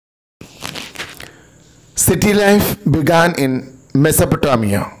City life began in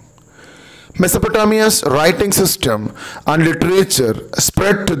Mesopotamia. Mesopotamia's writing system and literature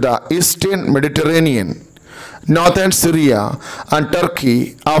spread to the eastern Mediterranean, northern Syria and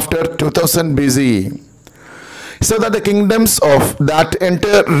Turkey after 2000 BCE. So that the kingdoms of that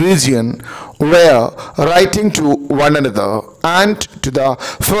entire region were writing to one another and to the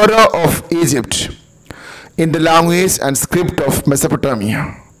Pharaoh of Egypt in the language and script of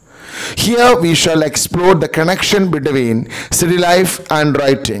Mesopotamia. Here we shall explore the connection between city life and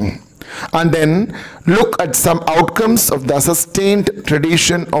writing, and then look at some outcomes of the sustained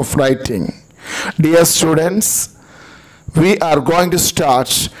tradition of writing. Dear students, we are going to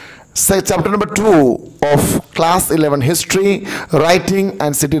start chapter number 2 of class 11 history, writing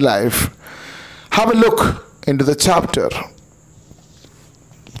and city life. Have a look into the chapter.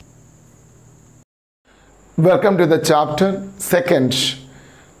 Welcome to the chapter 2,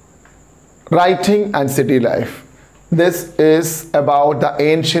 writing and city life. This is about the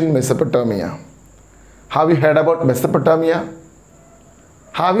ancient Mesopotamia. Have you heard about Mesopotamia?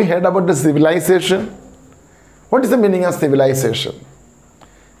 Have you heard about the civilization? What is the meaning of civilization?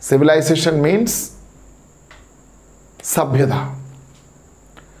 Civilization means Sabhyata.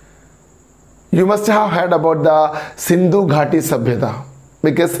 You must have heard about the Sindhu Ghati Sabhyata,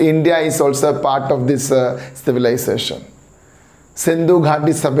 because India is also a part of this civilization. Sindhu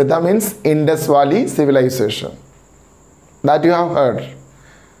Ghati Sabhyata means Indus Valley civilization. That you have heard.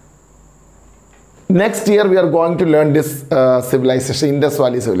 Next year we are going to learn this civilization, Indus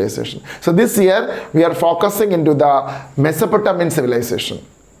Valley civilization. So this year we are focusing into the Mesopotamian civilization.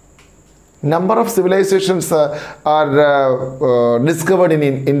 Number of civilizations are discovered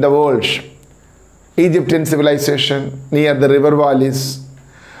in the world. Egyptian civilization near the river valleys,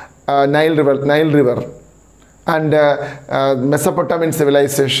 Nile River, and Mesopotamian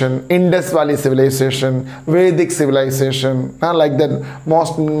civilization, Indus Valley civilization, Vedic civilization, like that,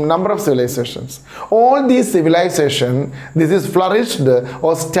 most number of civilizations. All these civilizations, this is flourished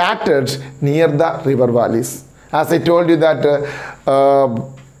or started near the river valleys. As I told you that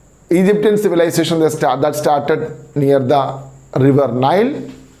Egyptian civilization that started near the river Nile.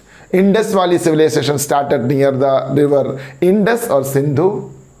 Indus Valley civilization started near the river Indus or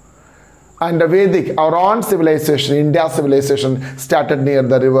Sindhu. And the Vedic, our own civilization, India civilization, started near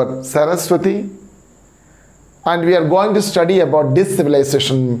the river Saraswati. And we are going to study about this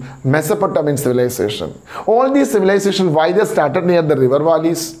civilization, Mesopotamian civilization. All these civilizations, why they started near the river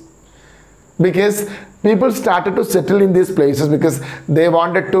valleys? Because people started to settle in these places because they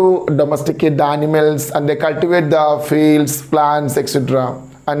wanted to domesticate the animals and they cultivate the fields, plants, etc.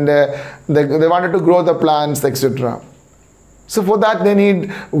 And they wanted to grow the plants, etc. So for that they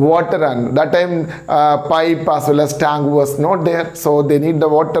need water, and that time pipe as well as tank was not there. So they need the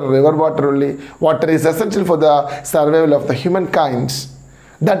water, river water only. Water is essential for the survival of the humankind.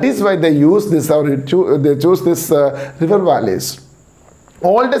 That is why they use this, or they choose this river valleys.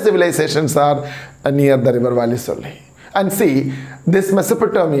 All the civilizations are near the river valleys only. And see, this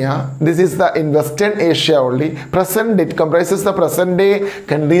Mesopotamia, this is in Western Asia only. Present, it comprises the present day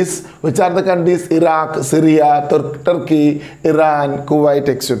countries. Which are the countries? Iraq, Syria, Turkey, Iran, Kuwait,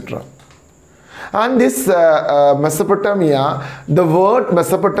 etc. And this Mesopotamia, the word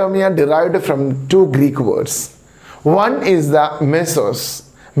Mesopotamia derived from two Greek words. One is the Mesos.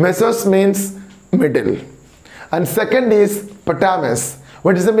 Mesos means middle. And second is Potamus.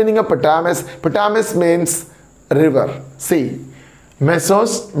 What is the meaning of Potamus? Potamus means river. See,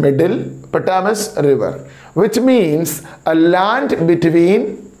 Mesos, middle, Potamus, river, which means a land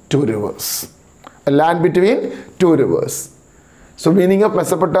between two rivers. A land between two rivers. So meaning of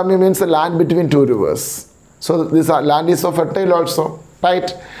Mesopotamia means a land between two rivers. So this land is so fertile also,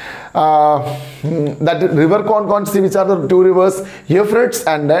 right? That river see which are the two rivers, Euphrates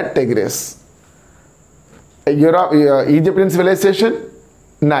and Tigris. Egyptian civilization,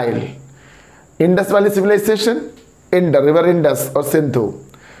 Nile. Indus Valley civilization, river Indus or Sindhu.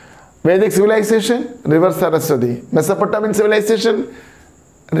 Vedic civilization, river Saraswati. Mesopotamian civilization,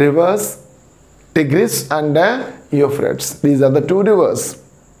 rivers Tigris and Euphrates. These are the two rivers,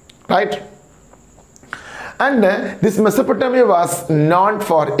 right? And this Mesopotamia was known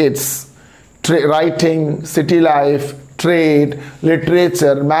for its writing, city life, trade,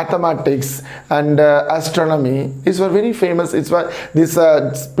 literature, mathematics, and astronomy. These were very famous. This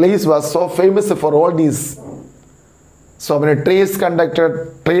place was so famous for all these. So many trade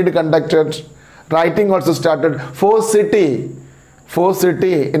conducted, writing also started. Four city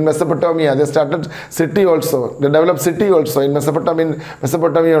in Mesopotamia. They started city also. They developed city also in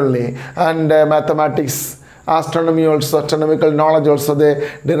Mesopotamia only. And mathematics, astronomy also, astronomical knowledge also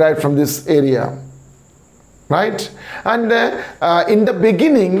they derived from this area. right? And in the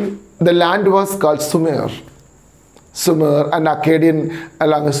beginning, the land was called Sumer. Sumer and Akkadian,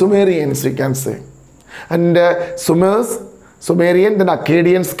 along Sumerians, we can say. And Sumerian, then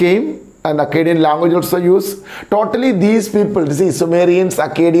Akkadians came, and Akkadian language also used. Totally these people, see, Sumerians,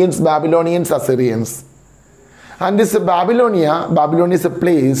 Akkadians, Babylonians, Assyrians. And this Babylonia is a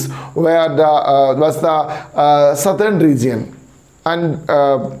place where was the southern region. And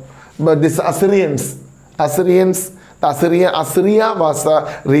but this Assyria was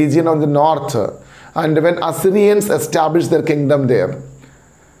a region of the north. And when Assyrians established their kingdom there,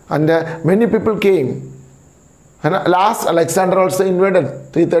 and many people came. And last Alexander also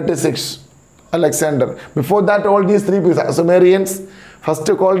invaded, 336. Alexander. Before that, all these three people, Sumerians, first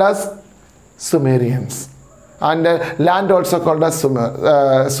called as Sumerians. And land also called as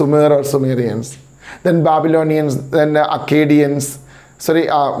Sumer or Sumerians. Then Babylonians, then Akkadians. Sorry,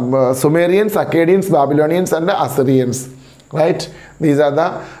 Sumerians, Akkadians, Babylonians, and Assyrians. Right? These are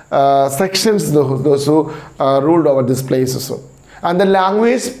the sections, those who ruled over this place also. And the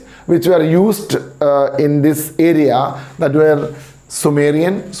language which were used in this area, that were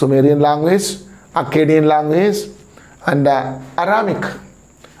Sumerian language, Akkadian language, and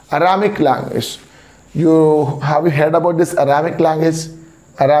Aramic language. Have you heard about this Aramic language?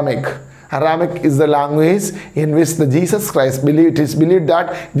 Aramic is the language in which Jesus Christ it is believed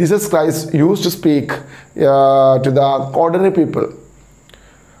that Jesus Christ used to speak to the ordinary people.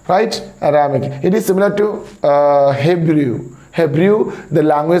 Right? Aramic. It is similar to Hebrew. Hebrew, the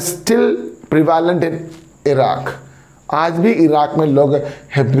language still prevalent in Iraq. आज भी Iraq में लोग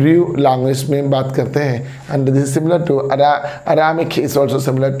Hebrew language में बात करते हैं, and this is similar to Aramic is also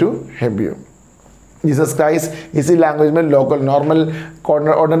similar to Hebrew. Jesus Christ इसी language में local normal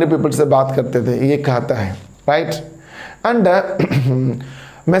ordinary people से बात करते थे, ये कहता है, right? And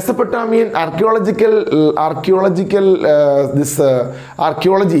Mesopotamian archaeology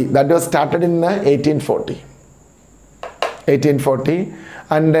that was started in 1840,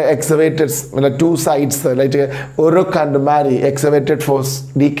 and excavated two sites like Uruk and Mari excavated for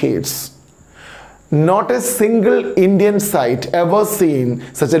decades. Not a single Indian site ever seen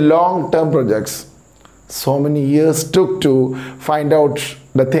such a long-term projects. So many years took to find out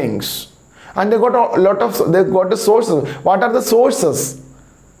the things, and they got the sources. What are the sources?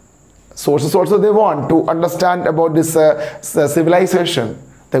 Sources also they want to understand about this civilization.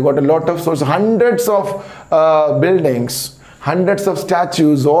 They got a lot of sources, hundreds of buildings, hundreds of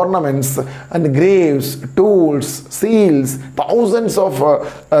statues, ornaments, and graves, tools, seals, thousands of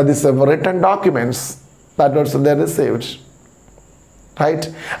these written documents that also they received.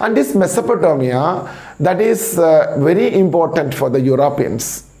 Right? And this Mesopotamia, that is very important for the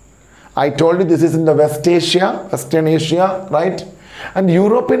Europeans. I told you this is in the Western Asia, right? And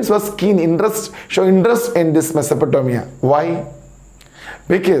Europeans was show interest in this Mesopotamia. Why?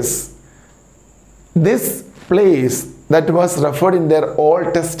 Because this place that was referred in their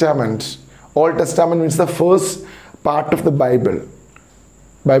Old Testament. Old Testament means the first part of the Bible.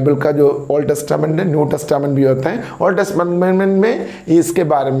 Bible का जो old testament है, new testament भी होता है. Old testament में इसके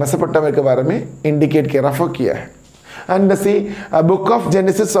बारे में, मेसोपोटामिया के बारे में इंडिकेट किया, रेफर किया है. And see, a book of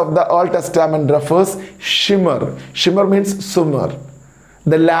Genesis of the Old Testament refers Shimmer. Shimmer means Sumer,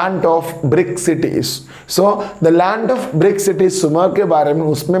 the land of brick cities. So the land of brick cities, Sumer के बारे में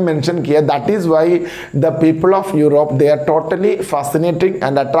उसमें mention किया. That is why the people of Europe, they are totally fascinating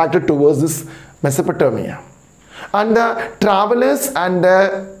and attracted towards this Mesopotamia. And the travelers and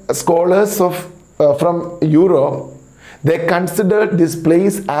the scholars from Europe, they considered this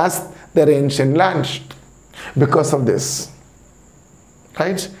place as their ancient land because of this,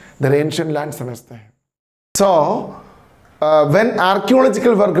 right? Their ancient land समझते हैं. So when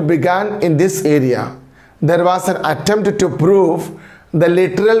archaeological work began in this area, there was an attempt to prove the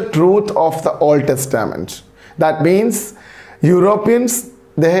literal truth of the Old Testament. That means Europeans,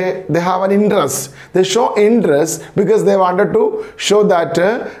 they have an interest. They show interest because they wanted to show that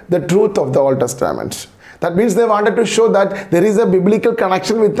the truth of the Old Testament. That means they wanted to show that there is a biblical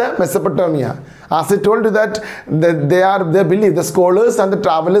connection with the Mesopotamia. As I told you that they believe, the scholars and the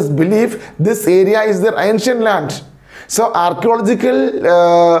travelers believe this area is their ancient land. So archaeological,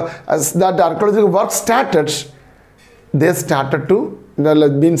 as that archaeological work started, they started to,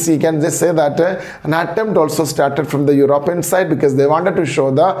 means you can just say that an attempt also started from the European side because they wanted to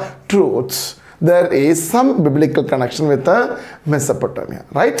show the truths. There is some biblical connection with the Mesopotamia,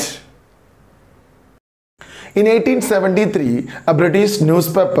 right? In 1873, a British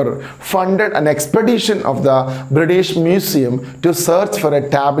newspaper funded an expedition of the British Museum to search for a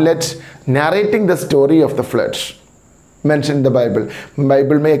tablet narrating the story of the flood. mentioned in the Bible.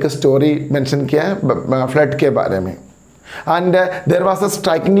 Bible में एक story mention किया है flood के बारे में. And there was a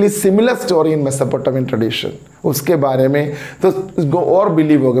strikingly similar story in Mesopotamian tradition. उसके बारे में तो और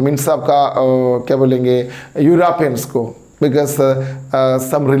believe होगा, means आपका क्या बोलेंगे Europeans को, because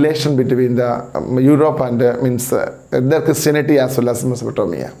some relation between the Europe and means their Christianity as well as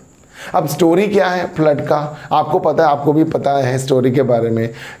Mesopotamia. अब स्टोरी क्या है फ्लड का, आपको पता है, आपको भी पता है स्टोरी के बारे में.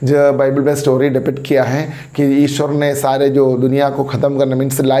 जो बाइबल में स्टोरी डिपिक्ट किया है कि ईश्वर ने सारे जो दुनिया को ख़त्म करने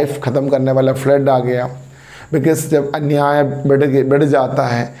मीन्स लाइफ ख़त्म करने वाला फ्लड आ गया. बिकॉज जब अन्याय बढ़ जाता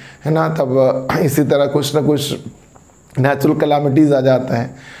है ना, तब इसी तरह कुछ ना कुछ नेचुरल कलामिटीज़ आ जाता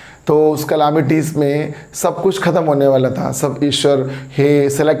है. तो उस कलामिटीज़ में सब कुछ ख़त्म होने वाला था. सब ईश्वर ही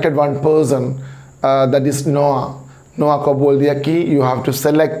selected one person that is नोआ को बोल दिया कि यू हैव टू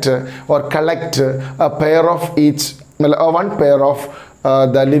सेलेक्ट और collect a pair of each, मतलब one pair of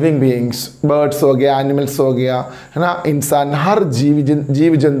the living beings, birds हो गया, एनिमल्स हो गया, है ना, इंसान, हर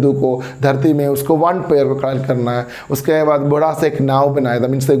जीव जंतु को धरती में उसको वन पेयर को कलेक्ट करना है. उसके बाद बड़ा सा एक नाव बनाया था,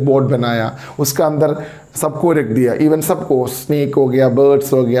 मीन्स एक बोट बनाया, उसका अंदर सबको रख दिया, इवन सबको, स्नेक हो गया,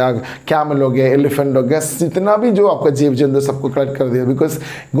 बर्ड्स हो गया, कैमल हो गया, एलिफेंट हो गया, जितना भी जो आपका जीव जंतु सबको कलेक्ट कर दिया. Because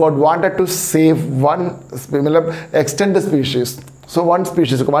God wanted to save one, मतलब extend species. So one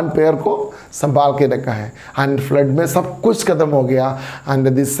species को, वन पेयर को संभाल के रखा है. एंड फ्लड में सब कुछ खत्म हो गया. एंड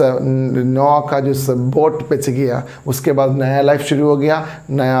दिस नोआ का जो बोट बच गया, उसके बाद नया लाइफ शुरू हो गया,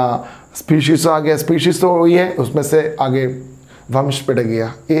 नया स्पीशीज आ गया. स्पीशीज तो हुई है, उसमें से आगे वंश बढ़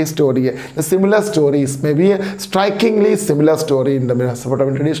गया. ये स्टोरी है. द सिमिलर स्टोरी इसमें भी है, strikingly similar story in the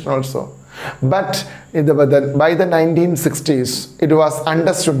Mesopotamian tradition also. But by the 1960s, it was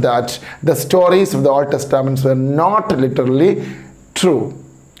understood that the stories of the Old Testaments were not literally true,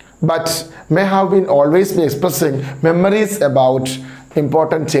 but may have been always be expressing memories about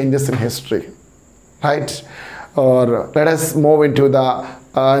important changes in history, right? Or let us move into the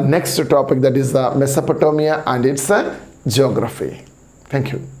next topic, that is the Mesopotamia and its geography.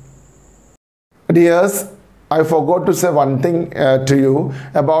 Thank you. Dears, I forgot to say one thing to you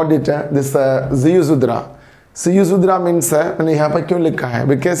about it. This Ziyuzudra. Ziyuzudra means मैंने यहाँ पर क्यों लिखा है?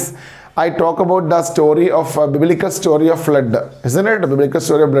 Because I talk about the story of biblical story of flood, isn't it? Biblical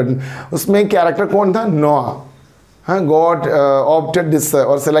story of flood. उसमें character कौन था? Noah. God opted this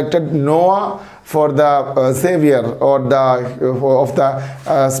or selected Noah for the savior or the of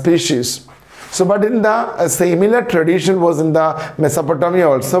the species. So, but in the similar tradition was in the Mesopotamia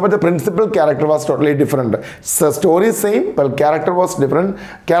also, but the principal character was totally different. So, story same, but character was different.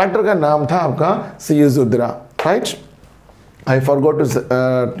 Character का नाम था आपका Ziyuzudra, right? I forgot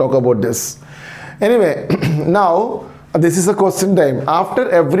to talk about this. Anyway, now this is a question time. After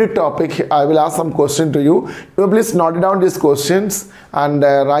every topic, I will ask some question to you. You please note down these questions and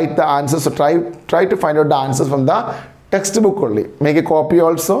write the answers. So try to find out the answers from the textbook only. Make a copy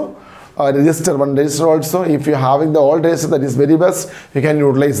also. Register one register also. If you are having the old register, that is very best, you can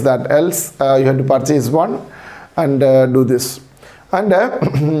utilize that. Else you have to purchase one and do this. And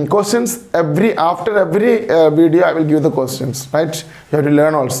questions after every video I will give the questions, right? You have to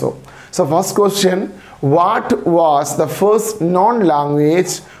learn also. So first question, what was the first known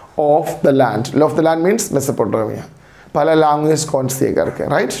language of the land? Of the land means Mesopotamia. Pala language kaun si hai karke,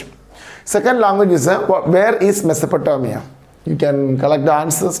 right? Second language is where is Mesopotamia? You can collect the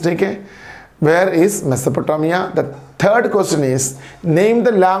answers, okay? Where is Mesopotamia? The third question is, name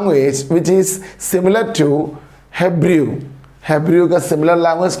the language which is similar to Hebrew. Hebrew का similar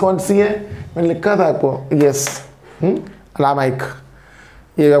language कौन सी है? मैंने लिखा था आपको, yes, Aramaic.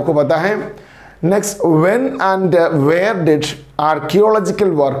 ये आपको पता है. Next, when and where did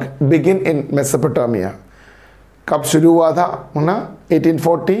archaeological work begin in Mesopotamia? कब शुरू हुआ था? ना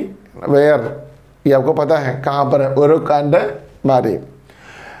 1840. Where? ये आपको पता है कहाँ पर है? Uruk and Mari.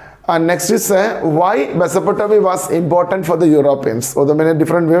 And next is why Mesopotamia was important for the Europeans. वो तो मैंने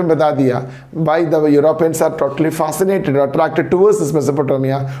different way में बता दिया. Why the Europeans are totally fascinated or attracted towards this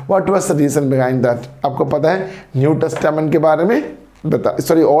Mesopotamia. What was the reason behind that? आपको पता है New Testament के बारे में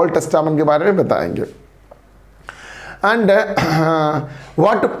Old Testament के बारे में बताएंगे. And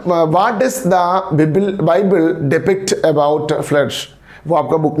what does the Bible depict about floods? वो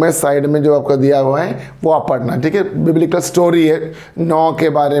आपका बुक में साइड में जो आपका दिया हुआ है वो आप पढ़ना, ठीक है? बिब्लिकल स्टोरी है नोह के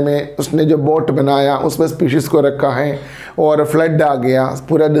बारे में, उसने जो बोट बनाया उसमें स्पीशीज को रखा है और फ्लड आ गया,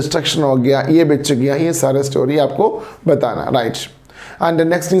 पूरा डिस्ट्रक्शन हो गया, ये बच गया, ये सारे स्टोरी आपको बताना, right? And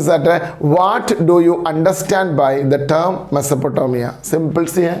next is that what do you understand by the term Mesopotamia? Simple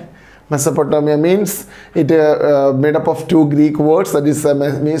सी है. Mesopotamia means it made up of two Greek words, that is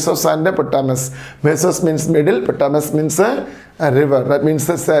Mesos and Potamus. Mesos means middle, Potamus means a river. That means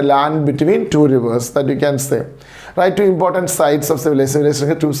it's a land between two rivers, that you can say. Right two important sites of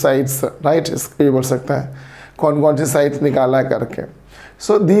civilisation के 2 sites, right, इसको ये बोल सकते हैं कौन कौन सी sites निकाला है करके.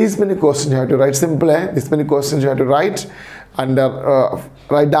 So these many questions you have to write. Simple है, this many questions you have to write and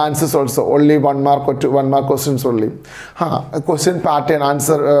write the answers also. Only 1 mark or 1 mark questions only. हाँ, question pattern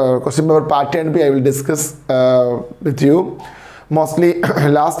answer question paper pattern भी I will discuss with you. Mostly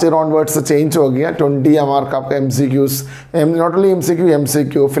last year onwards change हो गया. 20 mark आपका MCQs, not only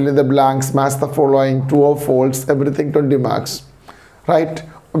MCQ, fill in the blanks, match the following, true or false, everything 20 marks, right?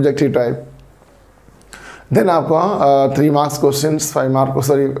 Objective type. Then आपका 3 marks questions, 5 mark,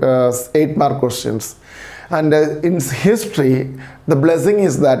 8 mark questions. And in history, the blessing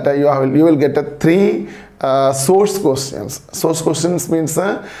is that you will get 3 source questions. Source questions means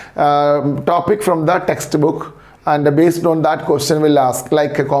topic from the textbook, and based on that question will ask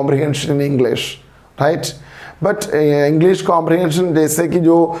like a comprehension in English, right? But English comprehension जैसे कि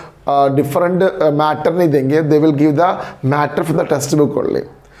जो different matter नहीं देंगे, they will give the matter from the textbook only.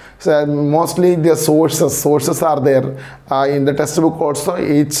 So mostly the sources are there in the textbook also.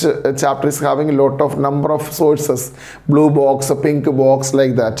 Each chapter is having a lot of number of sources, blue box, a pink box,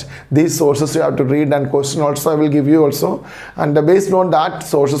 like that. These sources you have to read, and question also I will give you also, and based on that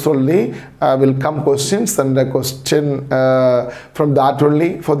sources only will come questions, and the question from that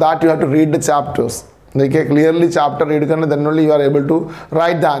only. For that you have to read the chapters. देखिए clearly chapter read करना, then only you are able to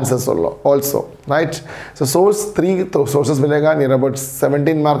write the answers also, right? So source 3 तो sources मिलेगा near about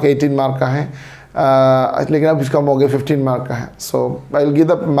 17 mark 18 mark का है, लेकिन अब इसका हो गया 15 mark का है. So I will give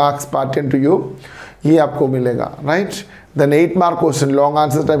the marks pattern to you, ये आपको मिलेगा, right? Then 8 mark question, long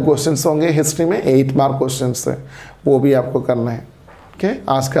answer type questions होंगे हिस्ट्री में, 8 mark questions है, वो भी आपको करना है. Okay?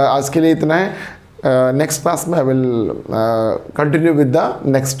 आज के लिए इतना है. नेक्स्ट क्लास में I will continue with the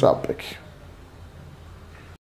next topic.